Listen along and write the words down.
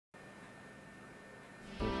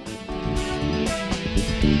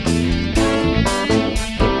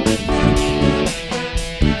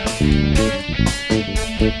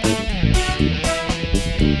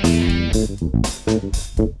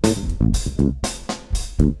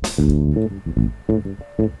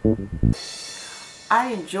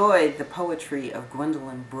I enjoyed the poetry of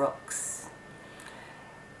Qwendolyn Brooks.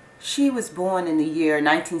 She was born in the year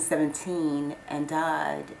 1917 and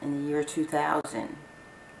died in the year 2000.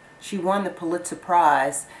 She won the Pulitzer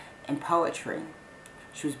Prize in poetry.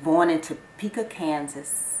 She was born in Topeka,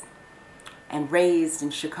 Kansas, and raised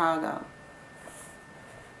in Chicago.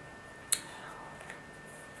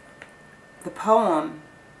 The poem,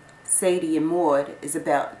 Sadie and Maud, is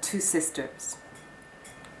about two sisters.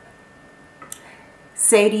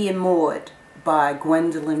 Sadie and Maud by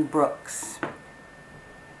Qwendolyn Brooks.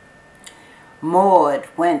 Maud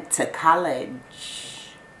went to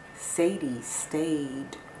college. Sadie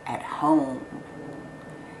stayed at home.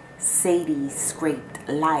 Sadie scraped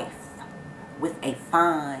life with a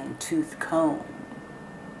fine-tooth comb.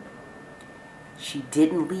 She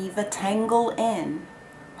didn't leave a tangle in.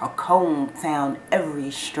 Her comb found every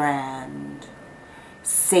strand.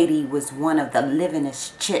 Sadie was one of the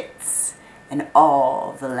livingest chits in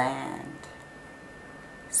all the land.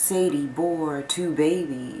 Sadie bore two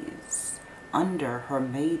babies under her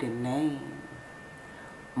maiden name.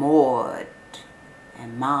 Maud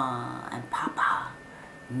and Ma and Papa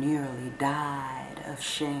nearly died of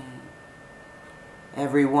shame.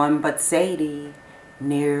 Everyone but Sadie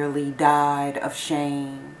nearly died of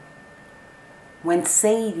shame. When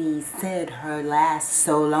Sadie said her last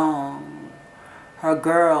so long, her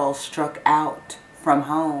girl struck out from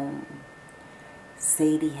home.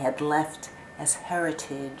 Sadie had left as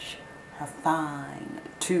heritage her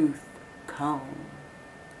fine-tooth comb.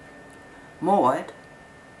 Maud,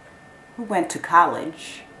 who went to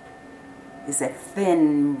college, is a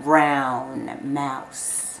thin brown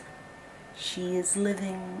mouse. She is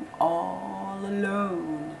living all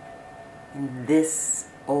alone in this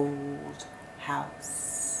old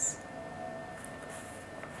house.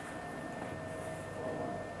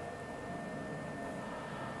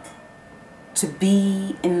 To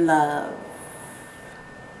Be in Love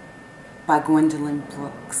by Qwendolyn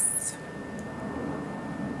Brooks.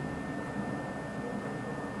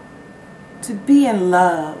 To be in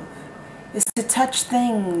love is to touch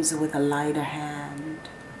things with a lighter hand.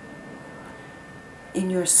 In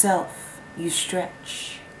yourself you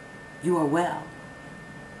stretch, you are well.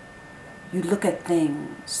 You look at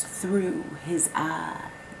things through his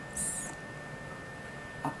eyes.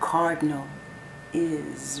 A cardinal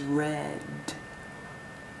is red.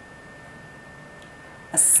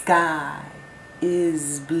 A sky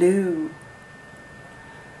is blue.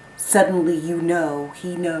 Suddenly you know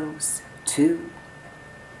he knows too.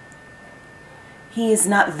 He is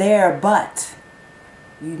not there, but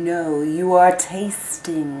you know you are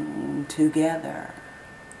tasting together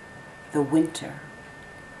the winter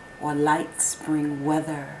or light spring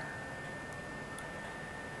weather.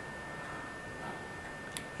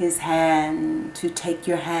 His hand to take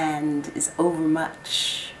your hand is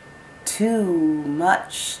overmuch, too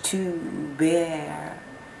much to bear.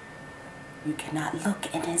 You cannot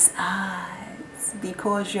look in his eyes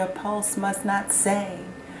because your pulse must not say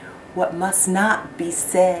what must not be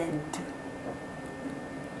said.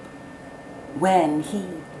 When he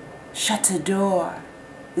shuts a door,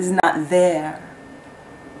 is not there,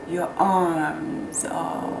 your arms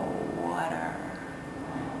are water,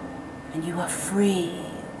 and you are free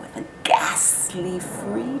with a ghastly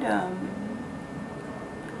freedom.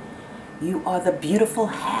 You are the beautiful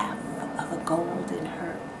half of a golden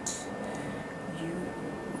hurt. You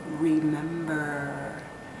remember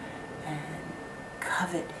and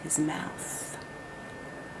covet his mouth,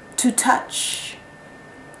 to touch,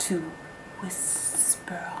 to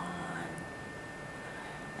whisper on,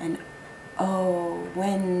 and oh,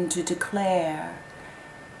 when to declare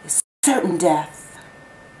is certain death.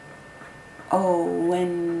 Oh,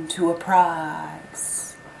 when to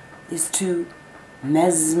apprise is to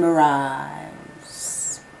mesmerize.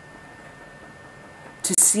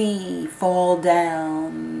 To see fall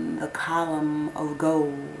down the column of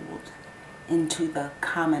gold into the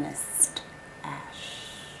commonest ash.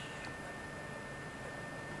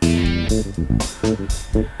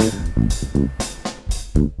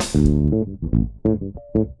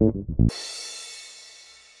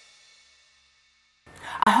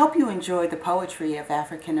 I hope you enjoyed the poetry of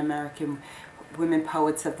African American women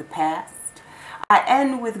poets of the past. I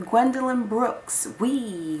end with Qwendolyn Brooks,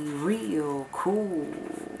 We Real Cool.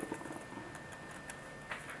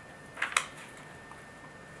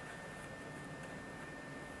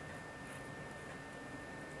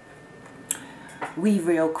 We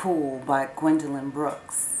Real Cool by Qwendolyn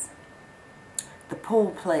Brooks. The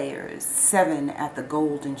pool players, 7 at the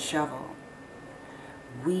Golden Shovel.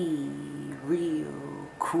 We real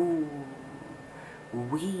cool.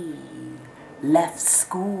 We left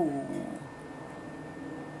school.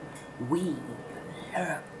 We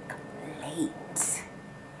lurk late.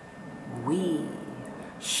 We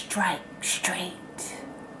strike straight.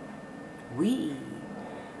 We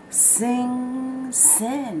sing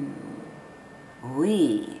sin.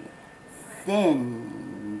 We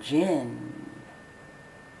thin gin.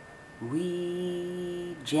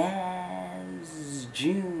 We jazz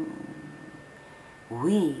June.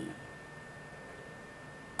 We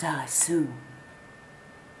die soon.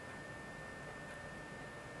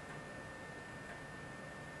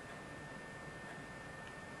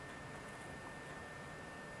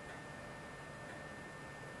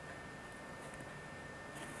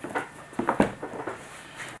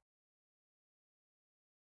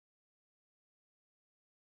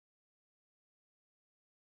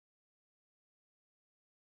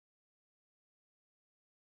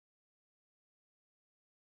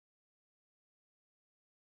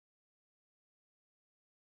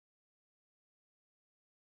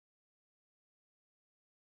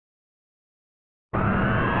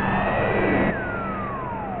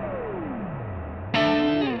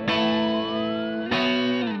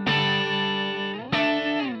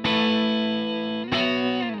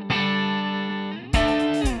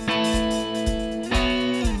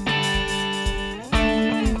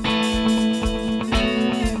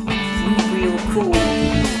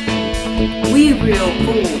 We real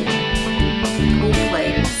cool. Pool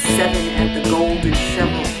players, 7 at the Golden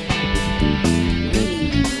Shovel. We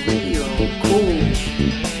real cool.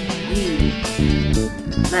 We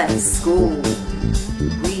left school.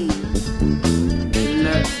 We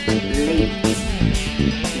lurk late.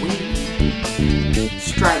 We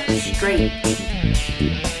strike straight.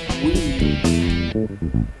 We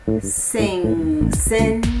sing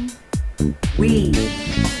sin. We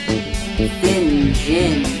thin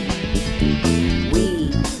gin. We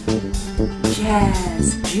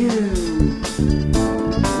jazz June.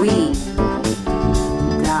 We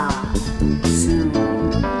die soon.